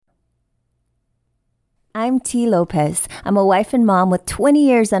I'm T. Lopez. I'm a wife and mom with 20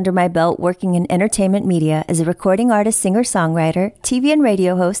 years under my belt working in entertainment media as a recording artist, singer-songwriter, TV and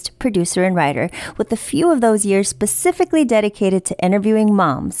radio host, producer, and writer, with a few of those years specifically dedicated to interviewing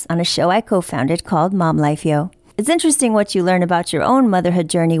moms on a show I co-founded called Mom Life Yo. It's interesting what you learn about your own motherhood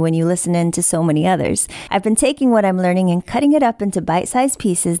journey when you listen in to so many others. I've been taking what I'm learning and cutting it up into bite-sized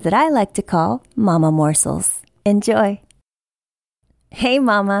pieces that I like to call Mama Morsels. Enjoy. Hey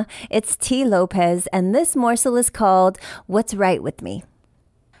Mama, it's T. Lopez, and this morsel is called What's Right With Me.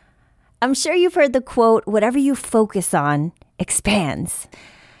 I'm sure you've heard the quote, whatever you focus on expands.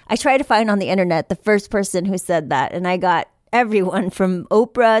 I tried to find on the internet the first person who said that, and I got everyone from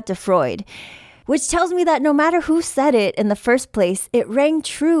Oprah to Freud, which tells me that no matter who said it in the first place, it rang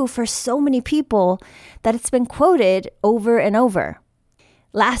true for so many people that it's been quoted over and over.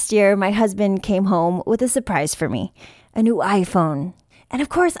 Last year, my husband came home with a surprise for me, a new iPhone. And of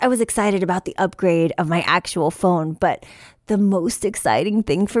course, I was excited about the upgrade of my actual phone, but the most exciting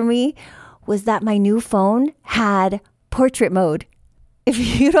thing for me was that my new phone had portrait mode. If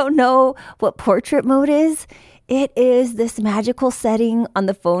you don't know what portrait mode is, it is this magical setting on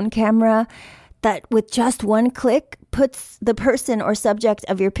the phone camera that with just one click puts the person or subject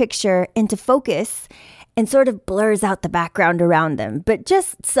of your picture into focus and sort of blurs out the background around them, but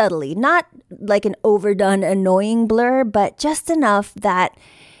just subtly, not like an overdone, annoying blur, but just enough that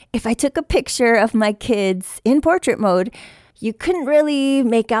if I took a picture of my kids in portrait mode, you couldn't really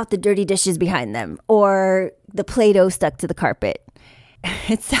make out the dirty dishes behind them or the Play-Doh stuck to the carpet.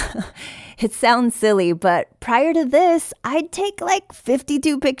 It sounds silly, but prior to this, I'd take like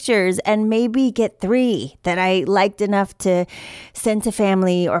 52 pictures and maybe get 3 that I liked enough to send to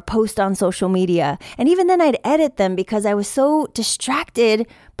family or post on social media. And even then I'd edit them because I was so distracted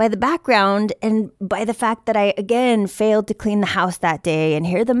by the background and by the fact that I, again, failed to clean the house that day. And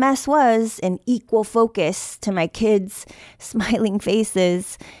here the mess was in equal focus to my kids' smiling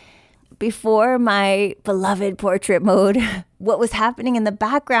faces. Before my beloved portrait mode, what was happening in the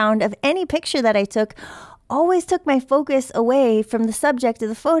background of any picture that I took always took my focus away from the subject of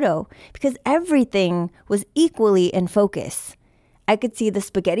the photo because everything was equally in focus. I could see the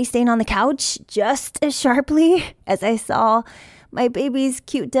spaghetti stain on the couch just as sharply as I saw my baby's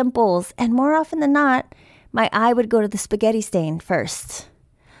cute dimples. And more often than not, my eye would go to the spaghetti stain first.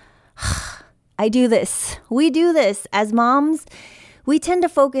 I do this. We do this as moms. We tend to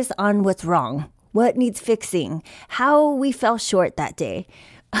focus on what's wrong, what needs fixing, how we fell short that day.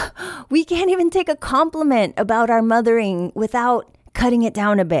 We can't even take a compliment about our mothering without cutting it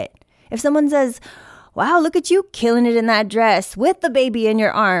down a bit. If someone says, wow, look at you killing it in that dress with the baby in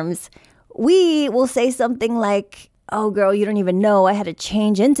your arms, we will say something like, oh girl, you don't even know I had to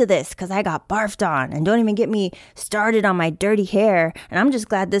change into this because I got barfed on, and don't even get me started on my dirty hair. And I'm just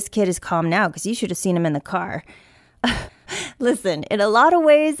glad this kid is calm now because you should have seen him in the car. Listen, in a lot of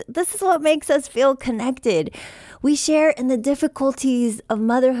ways, this is what makes us feel connected. We share in the difficulties of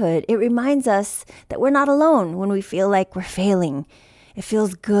motherhood. It reminds us that we're not alone when we feel like we're failing. It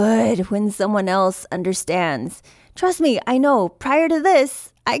feels good when someone else understands. Trust me, I know, prior to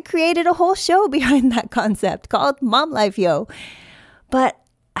this, I created a whole show behind that concept called Mom Life Yo. But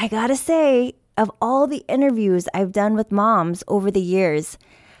I gotta say, of all the interviews I've done with moms over the years,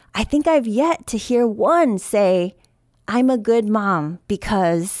 I think I've yet to hear one say, I'm a good mom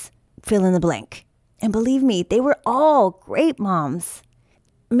because fill in the blank. And believe me, they were all great moms.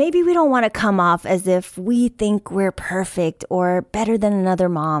 Maybe we don't want to come off as if we think we're perfect or better than another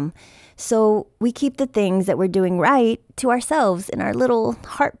mom. So we keep the things that we're doing right to ourselves in our little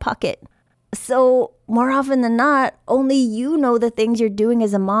heart pocket. So more often than not, only you know the things you're doing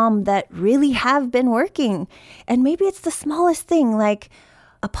as a mom that really have been working. And maybe it's the smallest thing, like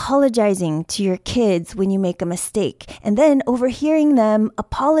apologizing to your kids when you make a mistake, and then overhearing them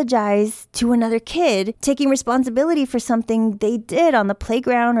apologize to another kid, taking responsibility for something they did on the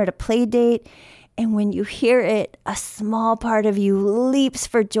playground or at a play date. And when you hear it, a small part of you leaps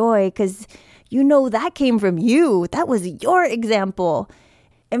for joy because you know that came from you. That was your example.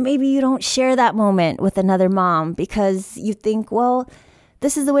 And maybe you don't share that moment with another mom because you think, well,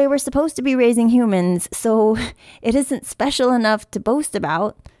 this is the way we're supposed to be raising humans, so it isn't special enough to boast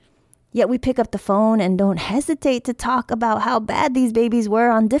about. Yet we pick up the phone and don't hesitate to talk about how bad these babies were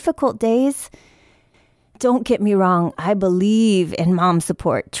on difficult days. Don't get me wrong, I believe in mom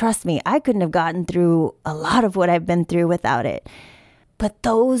support. Trust me, I couldn't have gotten through a lot of what I've been through without it. But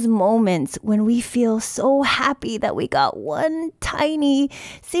those moments when we feel so happy that we got one tiny,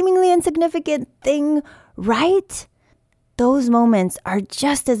 seemingly insignificant thing right, those moments are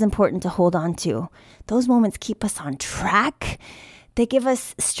just as important to hold on to. Those moments keep us on track. They give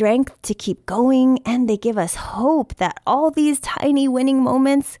us strength to keep going, and they give us hope that all these tiny winning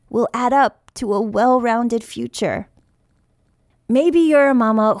moments will add up to a well-rounded future. Maybe you're a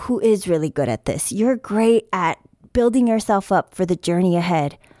mama who is really good at this. You're great at building yourself up for the journey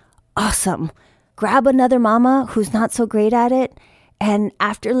ahead. Awesome. Grab another mama who's not so great at it, and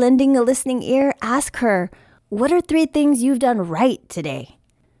after lending a listening ear, ask her, what are 3 things you've done right today?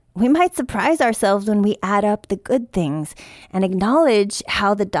 We might surprise ourselves when we add up the good things and acknowledge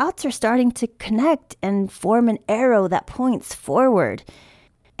how the dots are starting to connect and form an arrow that points forward.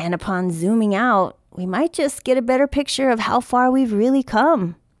 And upon zooming out, we might just get a better picture of how far we've really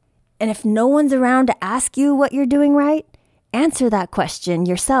come. And if no one's around to ask you what you're doing right, answer that question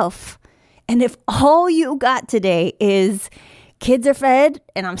yourself. And if all you got today is kids are fed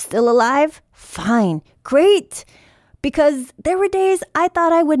and I'm still alive, fine, great. Because there were days I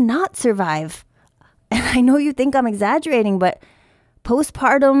thought I would not survive. And I know you think I'm exaggerating, but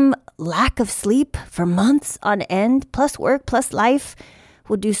postpartum lack of sleep for months on end, plus work, plus life,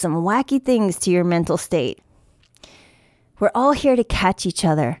 will do some wacky things to your mental state. We're all here to catch each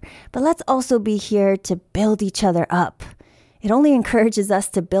other, but let's also be here to build each other up. It only encourages us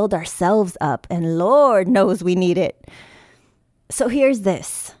to build ourselves up, and Lord knows we need it. So here's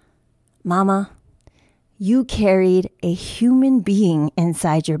this. Mama, you carried a human being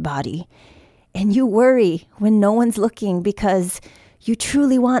inside your body, and you worry when no one's looking because you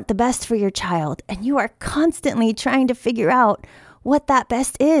truly want the best for your child, and you are constantly trying to figure out what that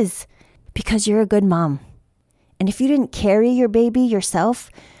best is because you're a good mom. And if you didn't carry your baby yourself,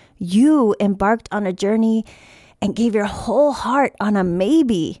 you embarked on a journey and gave your whole heart on a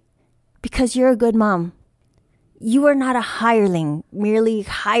maybe because you're a good mom. You are not a hireling, merely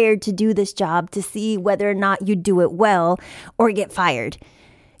hired to do this job to see whether or not you do it well or get fired.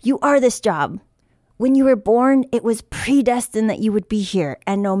 You are this job. When you were born, it was predestined that you would be here.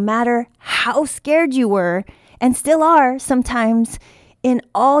 And no matter how scared you were, and still are sometimes, in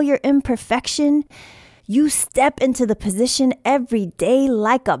all your imperfection, you step into the position every day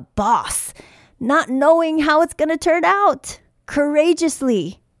like a boss, not knowing how it's going to turn out,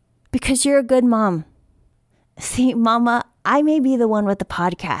 courageously, because you're a good mom. See, Mama, I may be the one with the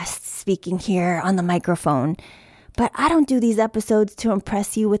podcast speaking here on the microphone, but I don't do these episodes to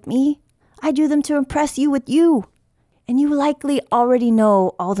impress you with me. I do them to impress you with you. And you likely already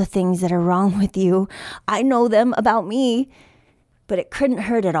know all the things that are wrong with you. I know them about me, but it couldn't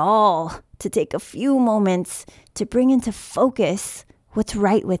hurt at all to take a few moments to bring into focus what's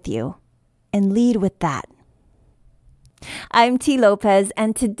right with you and lead with that. I'm T. Lopez,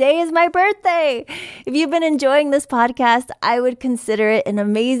 and today is my birthday. If you've been enjoying this podcast, I would consider it an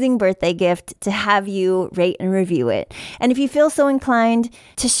amazing birthday gift to have you rate and review it. And if you feel so inclined,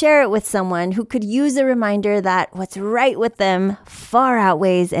 to share it with someone who could use a reminder that what's right with them far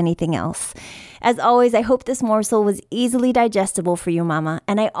outweighs anything else. As always, I hope this morsel was easily digestible for you, Mama,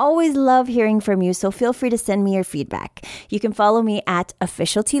 and I always love hearing from you, so feel free to send me your feedback. You can follow me at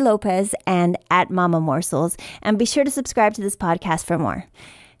Official T. Lopez and at Mama Morsels, and be sure to subscribe to this podcast for more.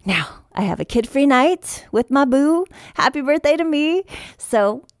 Now, I have a kid-free night with my boo. Happy birthday to me.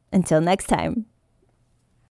 So, until next time.